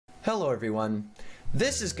Hello everyone,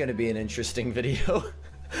 this is going to be an interesting video.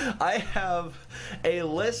 I have a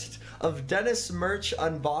list of Denis merch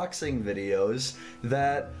unboxing videos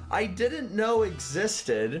that I didn't know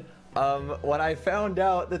existed when I found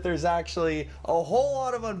out that there's actually a whole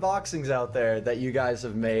lot of unboxings out there that you guys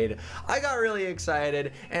have made. I got really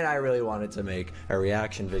excited and I really wanted to make a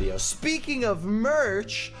reaction video. Speaking of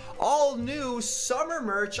merch, all new summer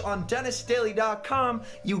merch on DenisDaily.com.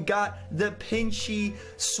 You got the Pinchy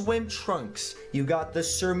swim trunks, you got the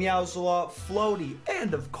Sir Meowsalot floaty,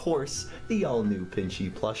 and of course the all new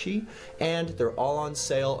Pinchy plushie. And they're all on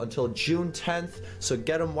sale until June 10th, so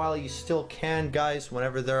get them while you still can, guys,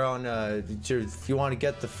 whenever they're on if you want to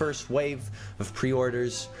get the first wave of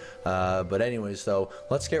pre-orders. But anyways, though,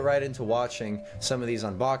 let's get right into watching some of these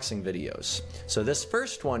unboxing videos. So this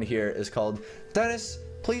first one here is called Denis,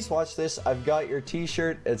 please watch this. I've got your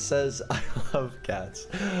t-shirt. It says I love cats.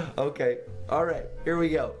 Okay, alright, here we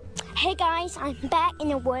go. Hey guys, I'm back in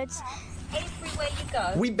the woods. Everywhere you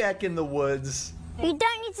go. We back in the woods. You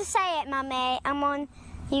don't need to say it, Mummy. I'm on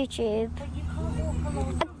YouTube. But you can't walk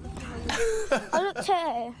along. Oh, look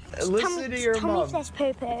too. Listen to your Tell me mom. if there's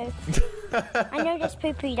poo-poo. I know there's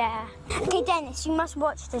poo-poo there. Okay, Denis, you must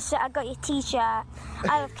watch this. So I got your t-shirt. I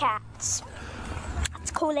love cats.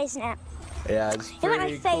 It's cool, isn't it? Yeah, it's You're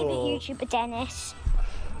pretty my favourite cool. YouTuber, Denis.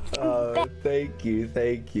 Oh, thank you,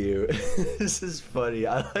 thank you. This is funny.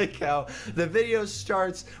 I like how the video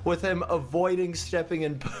starts with him avoiding stepping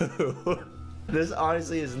in poo. This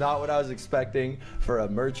honestly is not what I was expecting for a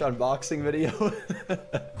merch unboxing video.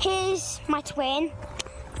 Here's my twin.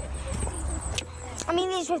 I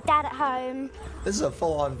mean, he's with Dad at home. This is a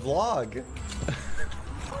full-on vlog.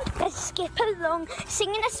 Let's skip along,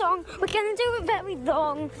 singing a song. We're gonna do it very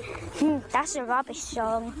long. That's a rubbish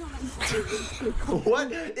song.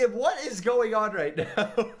 What is going on right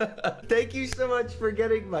now? Thank you so much for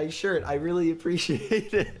getting my shirt. I really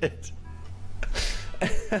appreciate it.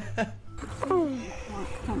 Who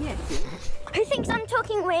thinks I'm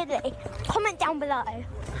talking weirdly? Comment down below.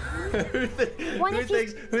 Who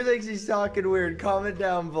thinks he's talking weird? Comment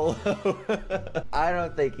down below. I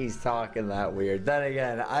don't think he's talking that weird. Then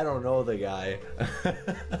again, I don't know the guy.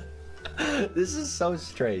 This is so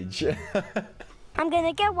strange. I'm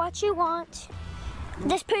gonna get what you want.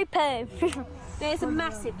 There's poo-poo. There's a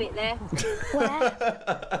massive bit there.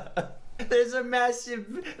 Where? There's a massive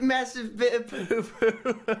bit of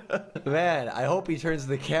poo-poo. Man, I hope he turns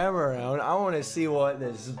the camera around. I want to see what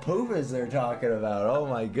this poop is they're talking about. Oh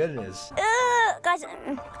my goodness. Guys,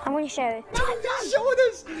 I want to show you. He's showing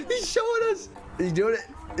us. He's showing us. He's doing it.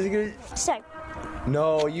 Is he gonna... So,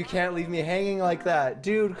 No, you can't leave me hanging like that.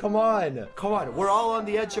 Dude, come on. Come on. We're all on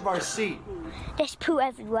the edge of our seat. there's poo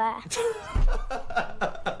everywhere.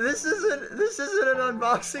 This isn't an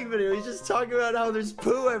unboxing video. He's just talking about how there's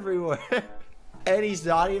poo everywhere. And he's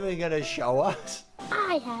not even gonna show us.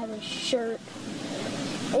 I have a shirt,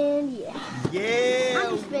 and yeah. Yeah.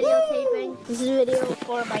 I'm just videotaping. This is a video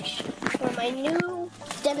for my new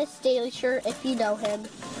Denis Daily shirt, if you know him,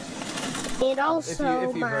 and also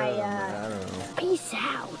if you've heard of him, I don't know. peace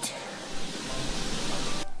out.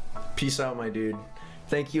 Peace out, my dude.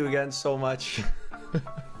 Thank you again so much.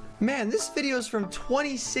 Man, this video is from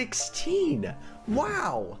 2016.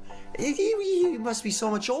 Wow. He must be so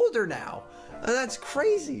much older now. That's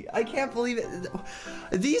crazy. I can't believe it.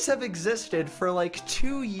 These have existed for like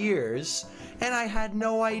 2 years, and I had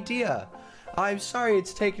no idea. I'm sorry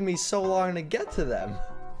it's taken me so long to get to them.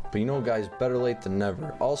 But you know, guys, better late than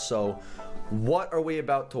never. Also, what are we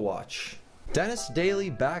about to watch? Denis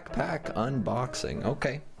Daily Backpack Unboxing.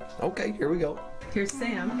 Okay, here we go. Here's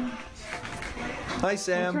Sam. Hi,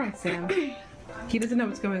 Sam. What's wrong, Sam? He doesn't know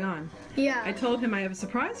what's going on. Yeah. I told him I have a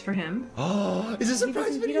surprise for him. Oh, is this a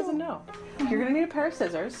surprise video? He doesn't know. You're gonna need a pair of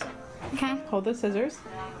scissors. Okay. Hold those scissors,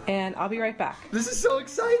 and I'll be right back. This is so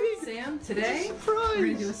exciting. Sam, today Surprise. we're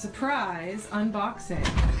gonna do a surprise unboxing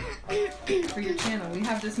for your channel. We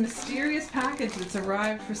have this mysterious package that's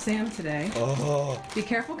arrived for Sam today. Oh. Be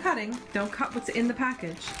careful cutting. Don't cut what's in the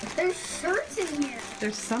package. There's shirts in here.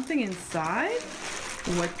 There's something inside?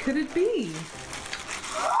 What could it be?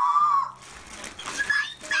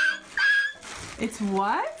 It's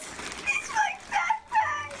what? It's my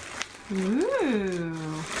backpack.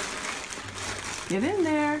 Ooh. Get in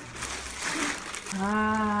there.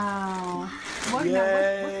 Wow. What, now,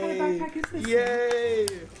 what kind of backpack is this? Yay!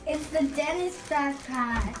 It's the Denis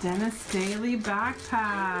backpack. Denis Daily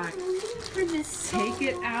backpack. Take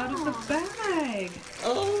it out of the bag.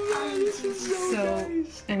 Oh man, this is so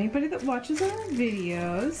nice. Anybody that watches our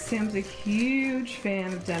videos, Sam's a huge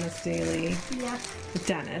fan of Denis Daily. Yeah.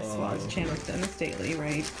 Dennis, well, his channel's Denis Daily,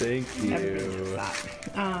 right? Thank Everybody knows that.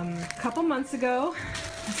 A couple months ago,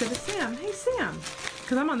 I said to Sam, hey Sam,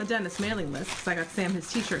 because I'm on the Denis mailing list because I got Sam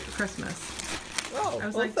his t-shirt for Christmas. Oh, I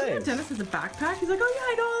was well, like, do you know thanks. Denis has a backpack? He's like, oh yeah,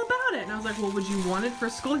 I know all about it. And I was like, well, would you want it for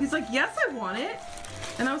school? He's like, yes, I want it.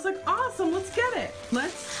 And I was like, awesome, let's get it.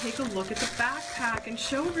 Let's take a look at the backpack and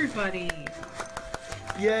show everybody.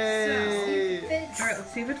 Yay! All right,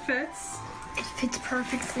 let's see if it fits. It fits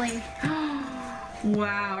perfectly.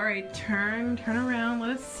 Wow, all right, turn around,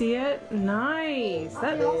 let us see it. Nice.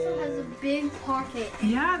 It also has a big pocket.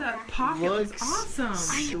 Yeah, that pocket looks Looks awesome.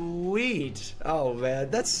 sweet. Oh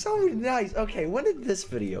man, that's so nice. Okay, when did this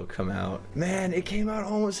video come out? Man, it came out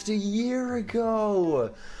almost a year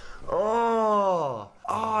ago. Oh,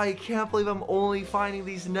 I can't believe I'm only finding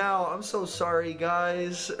these now. I'm so sorry,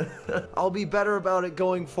 guys. I'll be better about it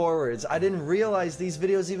going forwards. I didn't realize these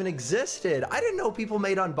videos even existed. I didn't know people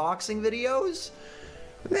made unboxing videos.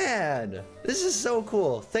 Man, this is so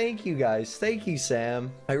cool. Thank you guys. Thank you,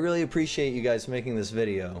 Sam. I really appreciate you guys making this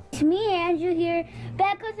video. It's me, Andrew, here,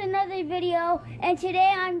 back with another video, and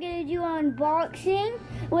today I'm going to do an unboxing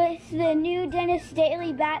with the new Denis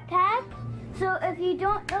Daily backpack. So if you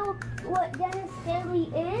don't know what Denis Daily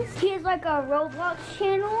is, he has like a Roblox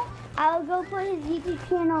channel. I'll go put his YouTube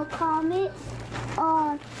channel comments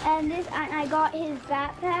and I got his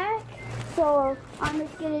backpack. So I'm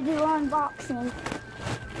just going to do unboxing.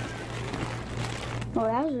 Oh,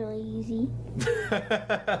 that was really easy.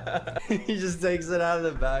 He just takes it out of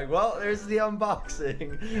the bag. Well, there's the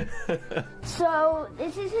unboxing. So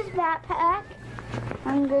this is his backpack.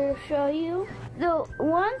 I'm going to show you. The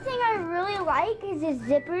one thing I really like is his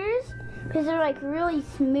zippers because they're like really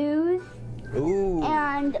smooth. Ooh.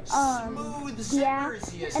 And smooth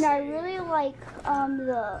zippers, yeah, you and I say. really like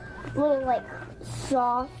the little like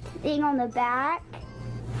soft thing on the back.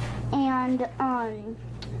 And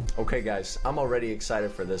Okay, guys, I'm already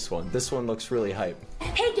excited for this one. This one looks really hype.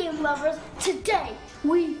 hey game lovers, today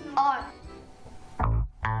we are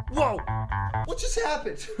Whoa! What just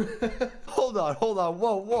happened? Hold on,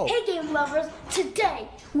 whoa. Hey game lovers, today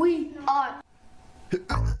we are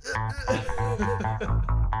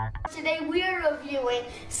Today we are reviewing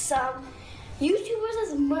some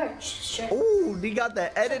YouTubers' merch shirts. Ooh, he got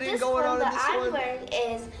the editing This going one on in that this I'm one. wearing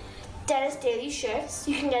is Denis Daily shirts.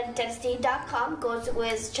 You can get it at DenisDaily.com. Go to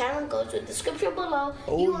his channel, go to the description below.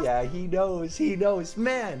 Oh yeah, he knows.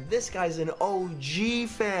 Man, this guy's an OG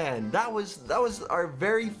fan. That was our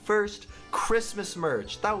very first Christmas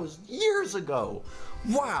merch. That was years ago.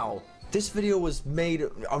 Wow. This video was made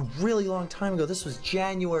a really long time ago. This was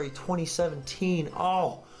January 2017.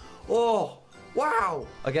 Oh, wow.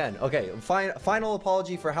 Again, okay, final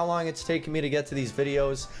apology for how long it's taken me to get to these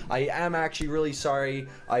videos. I am actually really sorry.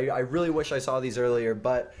 I really wish I saw these earlier,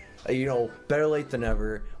 but you know, better late than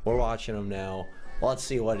never. We're watching them now. Let's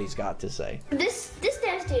see what he's got to say. This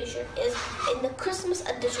Denis Daily shirt is in the Christmas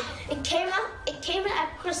edition. It came out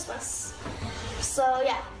at Christmas. So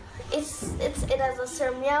yeah. It has a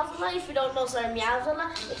Sir Meowsla. If you don't know Sir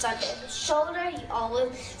Meowsla, it's on his shoulder. He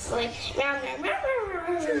always is like meow meow meow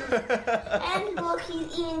meow. And look,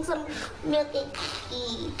 he's eating some milk and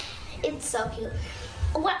cookie. It's so cute.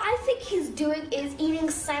 What I think he's doing is eating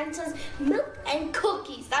Santa's milk and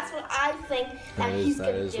cookies. That's what I think that he's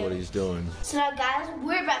gonna do. That is what he's doing. So now guys,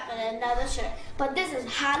 we're back with another shirt. But this is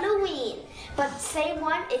Halloween. But same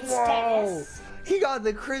one, it's Denis. He got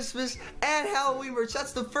the Christmas and Halloween merch.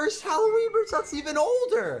 That's the first Halloween merch that's even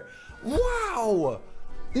older. Wow.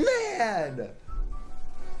 Man.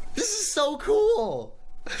 This is so cool.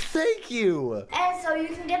 Thank you. And so you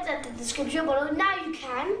can get that in the description below. Now you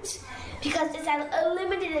can't because it's a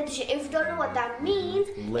limited edition. If you don't know what that means,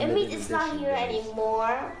 it means it's not here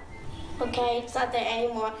anymore. Okay, it's not there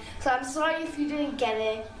anymore. So I'm sorry if you didn't get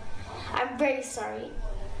it. I'm very sorry.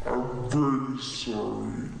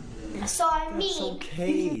 So I mean, That's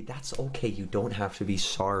okay. That's okay. You don't have to be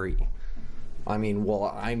sorry. I mean, well,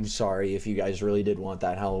 I'm sorry if you guys really did want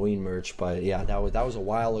that Halloween merch, but yeah, that was a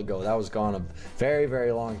while ago. That was gone a very,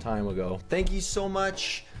 very long time ago. Thank you so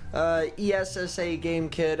much, ESSA Game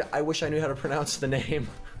Kid. I wish I knew how to pronounce the name.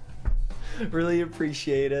 Really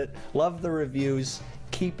appreciate it. Love the reviews.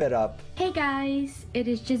 Keep it up. Hey guys, it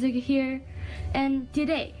is Jessica here, and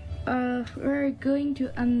today we're going to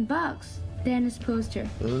unbox Denis poster.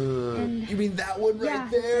 And You mean that one right yeah,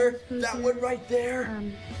 there? Denis That poster. one right there?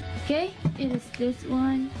 Okay, it is this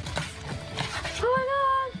one. Oh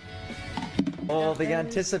my god! Oh, the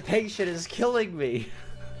anticipation is killing me.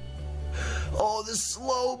 Oh, the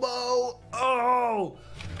slow-mo. Oh.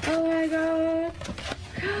 Oh my god.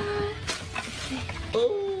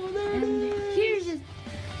 Oh, there it And is.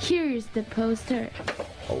 here's the poster.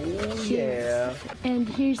 Oh, yeah. And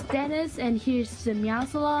here's Dennis, and here's the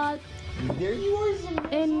Meowsalot, There you are, Zim.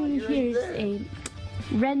 and You're right here's there. a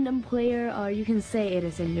random player, or you can say it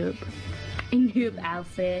is a noob. A noob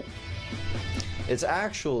outfit. It's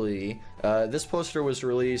actually, this poster was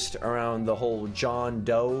released around the whole John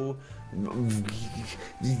Doe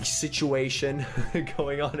situation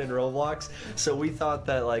going on in Roblox, so we thought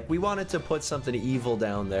that, like, we wanted to put something evil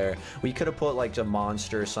down there. We could have put, like, a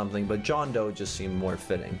monster or something, but John Doe just seemed more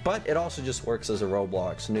fitting. But it also just works as a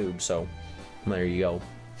Roblox noob, so there you go.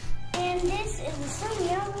 And this is the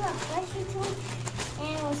Meowsalot plushie toy,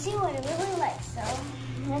 and we'll see what it really likes. So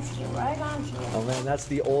let's get right on to it. Oh man, that's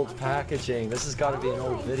the old packaging. This has got to be an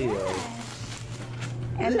old video.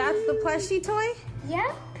 And that's the plushie toy?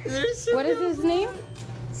 Yep. What is his name?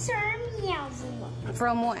 Sir Meowsalot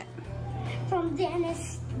From what? from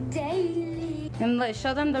Denis Daily. And let's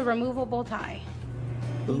show them the removable tie.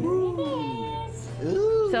 Yes.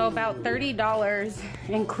 So about $30,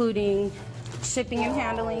 including shipping and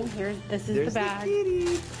handling. This is the bag.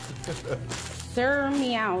 Sir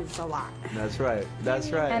Meowsalot. That's right. That's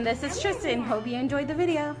right. And this is Tristan. Hope you enjoyed the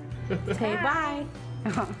video. Say bye.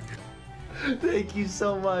 Thank you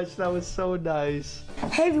so much. That was so nice.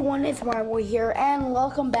 Hey everyone, it's Marvel here, and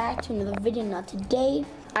welcome back to another video. Now today,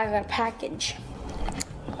 I got a package.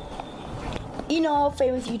 You know,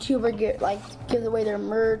 famous YouTuber gives away their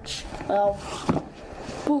merch. Well,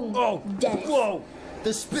 boom, Dennis. Whoa!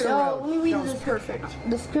 The spin So around. let me read That was the perfect.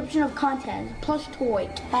 description of content. Plush toy,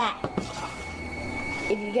 cat.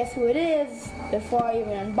 If you guess who it is before I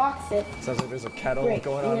even unbox it, Sounds like there's a kettle great.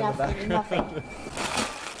 going on in the background. Nothing.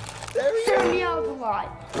 There we Sir go. Meowsalot.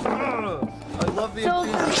 I love the So-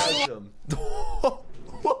 enthusiasm.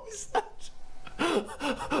 What was that?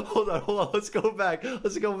 Hold on. Let's go back. So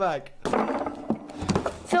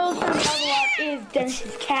Sir Meowsalot is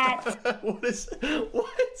Dennis's cat.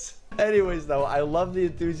 What? Anyways, though, I love the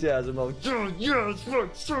enthusiasm of yes,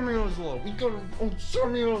 look, Sir Meowsalot. We got Sir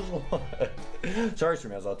Meowsalot. Sorry, Sir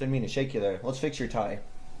Meowsalot. Didn't mean to shake you there. Let's fix your tie.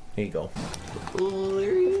 Here you go.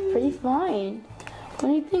 Pretty fine. What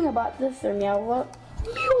do you think about this, Sir Meowsalot?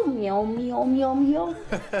 Meow, meow, meow, meow,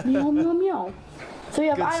 meow, meow, meow. So you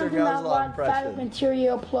have Good Sir items in that Meowsalot lot, impression. fabric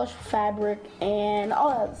material, plush fabric, and all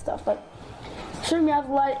that other stuff. But Sir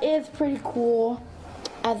Meowsalot is pretty cool,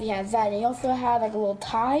 as he has that. And he also has like a little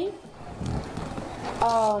tie.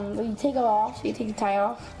 You take it off, so you take the tie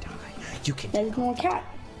off. You can. There's a little cat.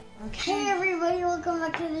 Hey everybody, welcome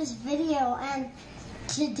back to this video, and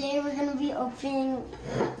today we're gonna be opening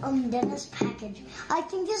Dennis' package. I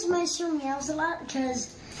think this is my Sir Meowsalot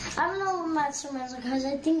because I don't know about Sir Meowsalot because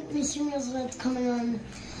I think Mr. Meowsalot's coming on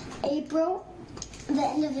April, the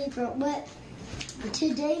end of April. But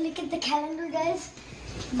today, look at the calendar, guys.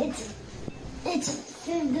 It's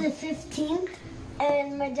the 15th,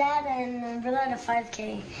 and my dad and my brother had a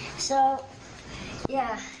 5K. So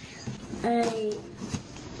yeah,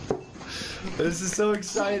 This is so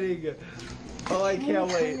exciting. Oh, I can't A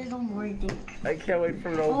wait. little more, I think. I can't wait for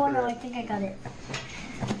it to Oh open. no, I think I got it.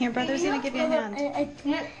 Your brother's gonna give you a hand. I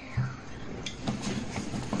think.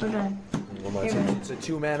 Okay. It's a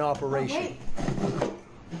two-man operation.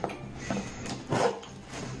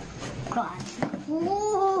 God.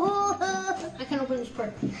 I can open this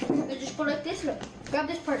part. I just go like this. Look. Grab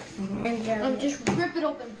this part. And just rip it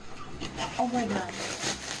open. Oh my god.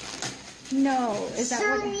 No, is that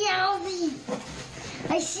Sir what? Meowsy.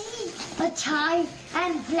 I see a tie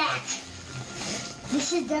and black.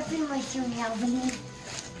 This is definitely my Sir Meowsy.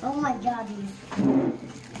 Oh my god.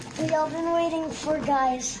 We all been waiting for,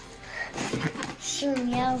 guys. Sir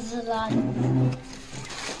Meowsalot.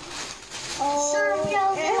 Oh, Sir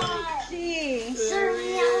Meowsalot. Gee, Sir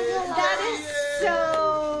Meowsalot. that is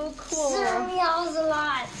so cool. Sir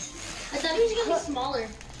Meowsalot. I thought he was gonna be smaller.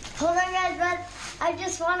 Hold on, guys, but I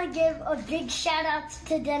just want to give a big shout out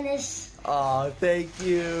to Dennis. Aw, thank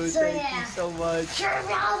you. So, Thank yeah. you so much. Sir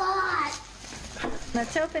Meowsalot.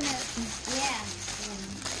 Let's open it. Yeah.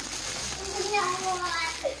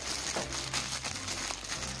 Meowsalot.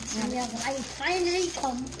 I finally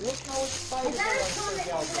come. Look how excited I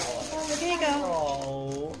thought Here you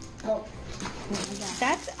go. Oh.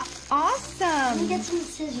 That's Let me awesome. get some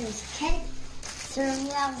scissors, okay? Sir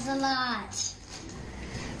Meowsalot.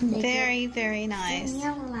 Very, very nice.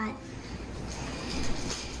 Meowsalot.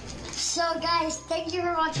 So guys, thank you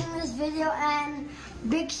for watching this video, and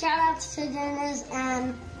big shout outs to Dennis,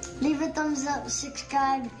 and leave a thumbs up,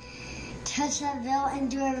 subscribe touch that bell and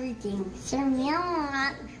do everything. Sir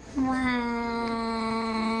Meow. Why?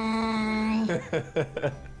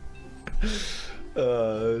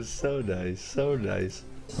 So nice, so nice.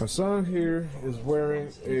 My son here is wearing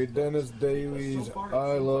a Dennis Daly's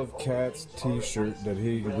I Love Cats t-shirt that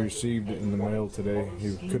he received in the mail today.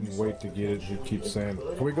 He couldn't wait to get it. He keeps saying,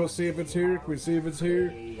 can we go see if it's here? Can we see if it's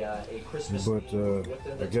here?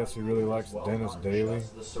 But I guess he really likes Dennis Daly.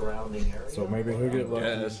 So maybe he'll get lucky.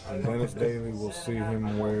 Yes. And Dennis Daly will see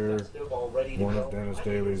him wear one of Dennis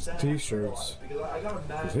Daly's t-shirts.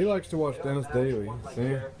 Because he likes to watch Dennis Daly.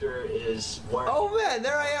 See? Oh man,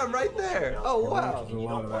 there I am right there. Oh wow. There's a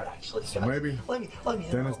lot of that. So maybe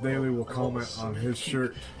Dennis Daly will comment on his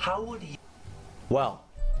shirt. Well,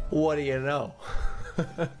 what do you know?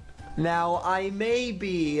 Now, I may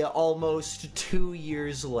be almost 2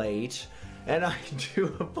 years late, and I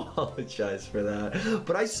do apologize for that.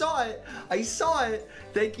 But I saw it. I saw it.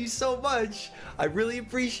 Thank you so much. I really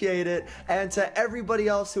appreciate it. And to everybody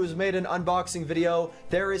else who has made an unboxing video,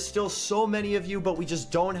 there is still so many of you, but we just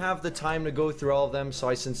don't have the time to go through all of them. So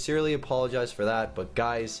I sincerely apologize for that. But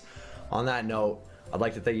guys, on that note, I'd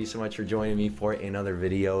like to thank you so much for joining me for another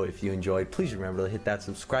video. If you enjoyed, please remember to hit that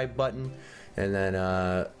subscribe button. And then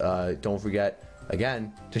don't forget,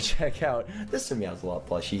 again, to check out the Sir Meows a Lot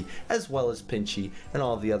plushie, as well as Pinchy, and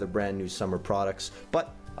all of the other brand new summer products.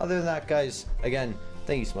 But other than that, guys, again,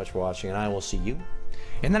 thank you so much for watching, and I will see you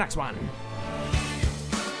in the next one.